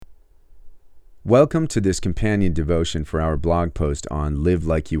Welcome to this companion devotion for our blog post on Live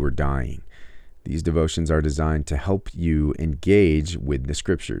Like You Were Dying. These devotions are designed to help you engage with the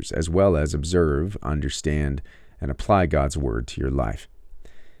scriptures, as well as observe, understand, and apply God's word to your life.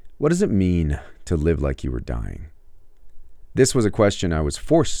 What does it mean to live like you were dying? This was a question I was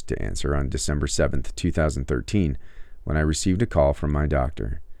forced to answer on December 7th, 2013, when I received a call from my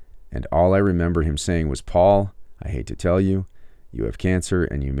doctor. And all I remember him saying was, "Paul, I hate to tell you, you have cancer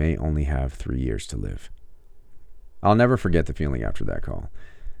and you may only have 3 years to live." I'll never forget the feeling after that call.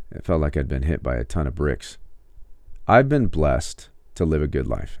 It felt like I'd been hit by a ton of bricks. I've been blessed to live a good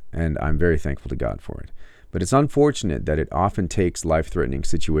life, and I'm very thankful to God for it. But it's unfortunate that it often takes life-threatening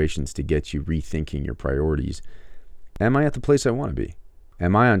situations to get you rethinking your priorities. Am I at the place I want to be?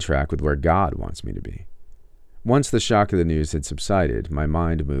 Am I on track with where God wants me to be? Once the shock of the news had subsided, my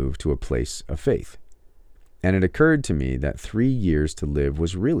mind moved to a place of faith. And it occurred to me that 3 years to live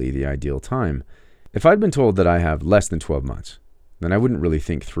was really the ideal time. If I'd been told that I have less than 12 months, then I wouldn't really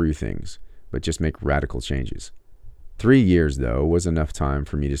think through things, but just make radical changes. 3 years, though, was enough time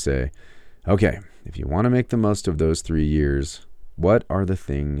for me to say, okay, if you want to make the most of those 3 years, what are the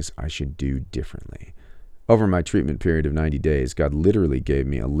things I should do differently? Over my treatment period of 90 days, God literally gave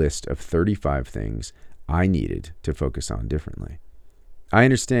me a list of 35 things I needed to focus on differently. I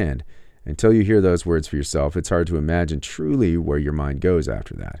understand. Until you hear those words for yourself, it's hard to imagine truly where your mind goes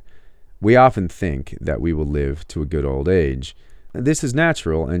after that. We often think that we will live to a good old age. This is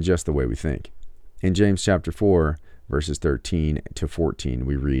natural and just the way we think. In James chapter 4, verses 13 to 14,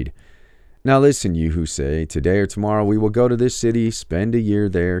 we read, "Now listen, you who say, 'Today or tomorrow we will go to this city, spend a year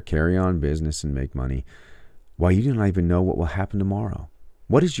there, carry on business, and make money.' Why, you do not even know what will happen tomorrow.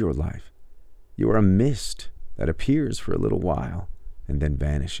 What is your life? You are a mist that appears for a little while and then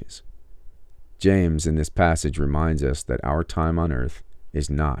vanishes." James in this passage reminds us that our time on earth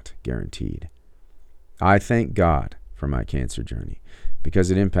is not guaranteed. I thank God for my cancer journey because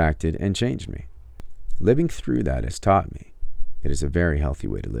it impacted and changed me. Living through that has taught me it is a very healthy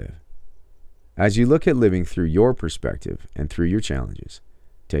way to live. As you look at living through your perspective and through your challenges,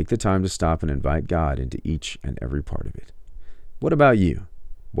 take the time to stop and invite God into each and every part of it. What about you?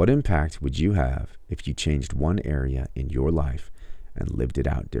 What impact would you have if you changed one area in your life and lived it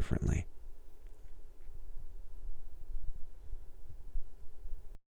out differently?